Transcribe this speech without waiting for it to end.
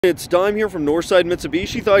It's Dime here from Northside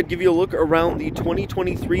Mitsubishi. Thought I'd give you a look around the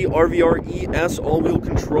 2023 Rvr Es all-wheel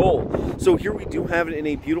control. So here we do have it in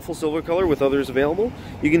a beautiful silver color with others available.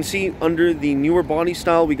 You can see under the newer body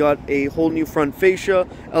style, we got a whole new front fascia,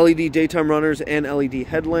 LED daytime runners, and LED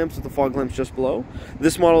headlamps with the fog lamps just below.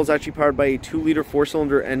 This model is actually powered by a 2-liter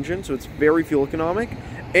 4-cylinder engine, so it's very fuel economic,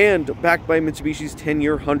 and backed by Mitsubishi's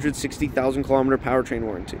 10-year, 160,000 kilometer powertrain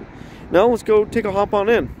warranty. Now let's go take a hop on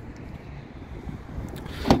in.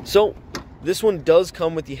 So, this one does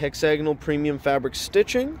come with the hexagonal premium fabric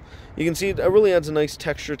stitching. You can see it really adds a nice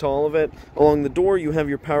texture to all of it. Along the door, you have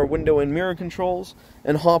your power window and mirror controls.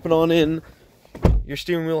 And hopping on in, your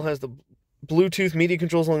steering wheel has the Bluetooth media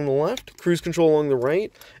controls along the left, cruise control along the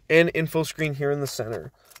right, and info screen here in the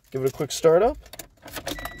center. Give it a quick start up.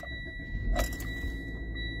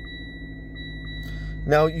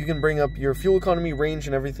 Now you can bring up your fuel economy, range,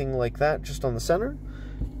 and everything like that just on the center.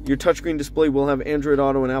 Your touchscreen display will have Android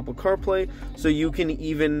Auto and Apple CarPlay, so you can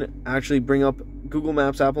even actually bring up Google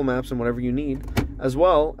Maps, Apple Maps, and whatever you need, as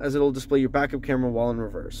well as it'll display your backup camera while in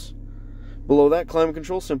reverse. Below that, climate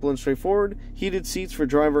control, simple and straightforward, heated seats for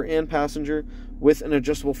driver and passenger with an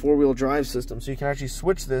adjustable 4-wheel drive system, so you can actually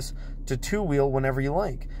switch this to 2-wheel whenever you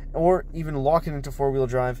like, or even lock it into 4-wheel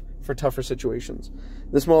drive for tougher situations.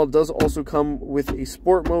 This model does also come with a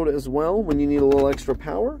sport mode as well when you need a little extra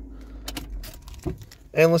power.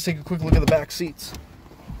 And let's take a quick look at the back seats.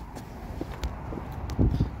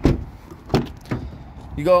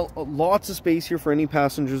 You got lots of space here for any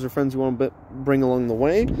passengers or friends you want to bring along the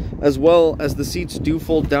way, as well as the seats do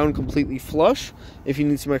fold down completely flush if you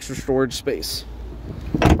need some extra storage space.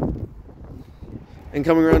 And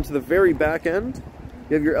coming around to the very back end,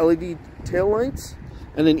 you have your LED taillights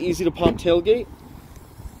and an easy to pop tailgate.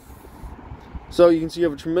 So you can see you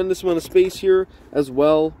have a tremendous amount of space here, as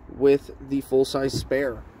well with the full-size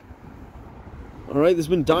spare. Alright, this has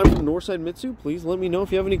been Dime from Northside Mitsu. Please let me know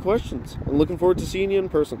if you have any questions. I'm looking forward to seeing you in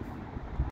person.